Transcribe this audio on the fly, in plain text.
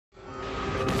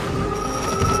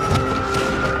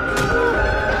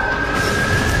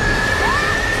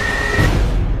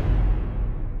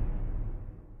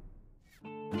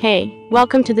Hey,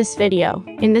 welcome to this video.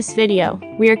 In this video,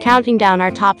 we are counting down our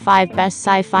top 5 best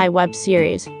sci-fi web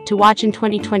series to watch in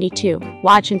 2022.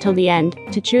 Watch until the end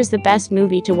to choose the best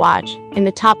movie to watch in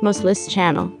the Topmost Lists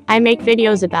channel. I make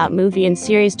videos about movie and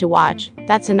series to watch.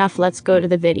 That's enough, let's go to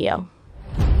the video.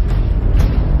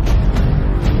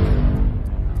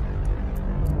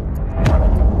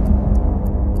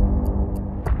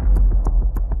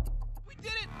 We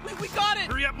did it! We got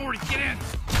it! Hurry up, Morty, get in!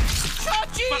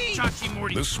 Chachi! Fuck Chachi,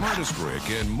 Morty. The smartest Rick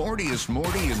and Mortiest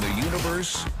Morty in the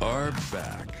universe are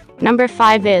back. Number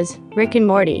 5 is Rick and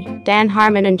Morty. Dan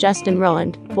Harmon and Justin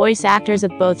Roiland, voice actors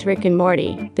of both Rick and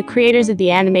Morty, the creators of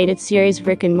the animated series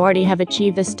Rick and Morty, have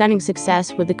achieved a stunning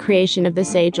success with the creation of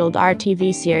this age-old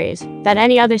RTV series that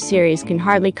any other series can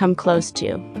hardly come close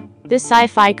to. This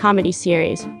sci-fi comedy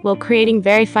series, while creating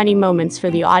very funny moments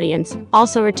for the audience,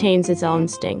 also retains its own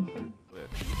sting.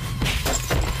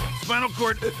 Spinal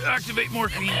cord, activate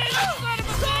morphine.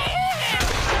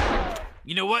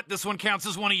 You know what? This one counts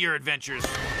as one of your adventures.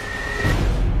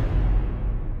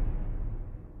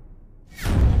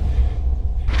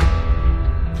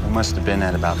 We must have been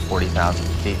at about 40,000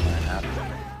 feet when it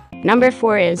happened. Number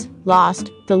 4 is Lost.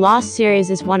 The Lost series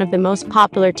is one of the most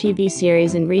popular TV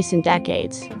series in recent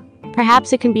decades.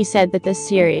 Perhaps it can be said that this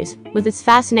series, with its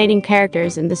fascinating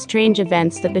characters and the strange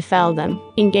events that befell them,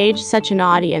 engaged such an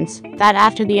audience that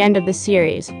after the end of the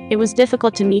series, it was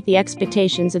difficult to meet the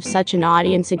expectations of such an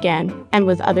audience again, and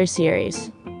with other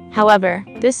series. However,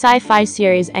 this sci-fi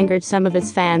series angered some of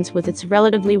its fans with its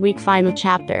relatively weak final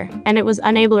chapter, and it was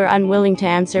unable or unwilling to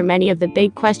answer many of the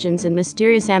big questions and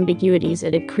mysterious ambiguities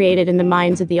it had created in the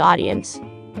minds of the audience.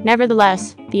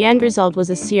 Nevertheless, the end result was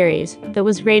a series that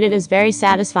was rated as very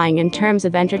satisfying in terms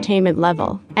of entertainment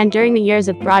level, and during the years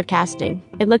of broadcasting,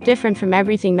 it looked different from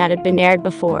everything that had been aired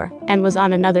before, and was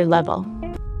on another level.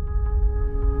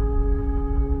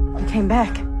 You came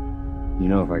back. You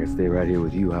know, if I could stay right here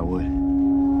with you, I would.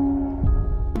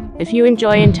 If you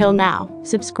enjoy until now,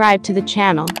 subscribe to the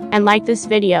channel, and like this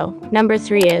video. Number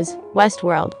 3 is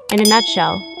Westworld. In a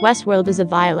nutshell, Westworld is a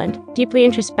violent, deeply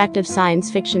introspective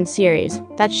science fiction series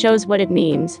that shows what it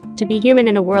means to be human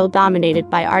in a world dominated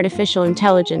by artificial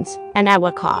intelligence, and at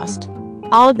what cost.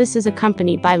 All of this is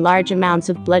accompanied by large amounts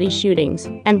of bloody shootings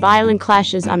and violent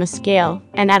clashes on a scale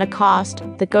and at a cost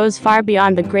that goes far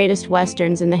beyond the greatest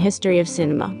westerns in the history of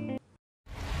cinema.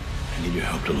 I need your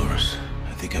help, Dolores.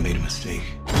 I think I made a mistake.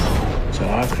 So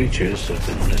our creatures have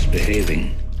been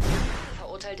misbehaving.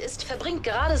 Verurteilt ist, verbringt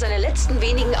gerade seine letzten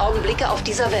wenigen Augenblicke auf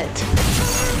dieser Welt.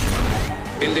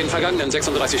 In den vergangenen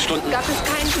 36 Stunden Gab es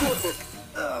keinen Toten.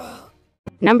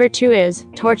 Number 2 is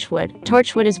Torchwood.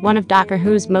 Torchwood is one of Doctor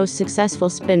Who's most successful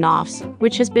spin-offs,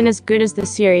 which has been as good as the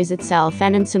series itself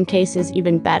and in some cases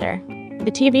even better. The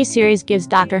TV series gives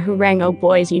Doctor Who Rango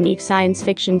Boy's unique science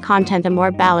fiction content a more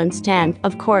balanced and,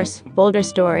 of course, bolder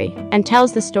story, and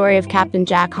tells the story of Captain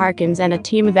Jack Harkins and a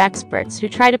team of experts who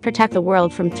try to protect the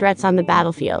world from threats on the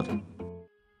battlefield.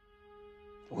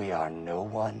 We are no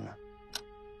one.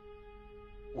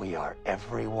 We are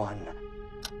everyone.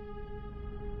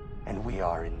 And we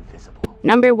are invisible.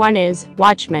 Number 1 is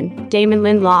Watchmen. Damon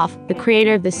Lindelof, the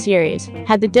creator of the series,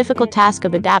 had the difficult task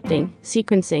of adapting,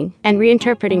 sequencing, and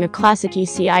reinterpreting a classic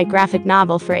SCI graphic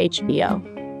novel for HBO.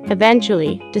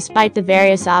 Eventually, despite the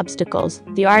various obstacles,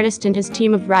 the artist and his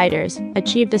team of writers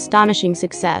achieved astonishing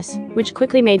success, which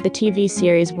quickly made the TV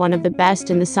series one of the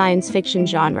best in the science fiction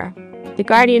genre. The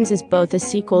Guardians is both a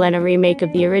sequel and a remake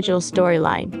of the original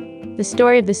storyline. The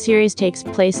story of the series takes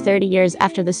place 30 years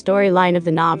after the storyline of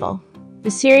the novel. The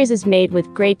series is made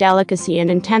with great delicacy and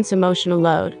intense emotional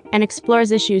load, and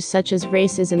explores issues such as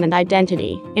racism and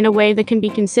identity, in a way that can be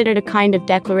considered a kind of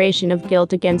declaration of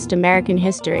guilt against American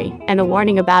history, and a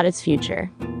warning about its future.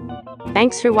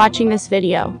 Thanks for watching this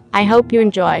video. I hope you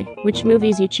enjoy. Which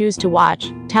movies you choose to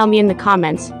watch, tell me in the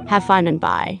comments. Have fun and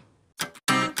bye.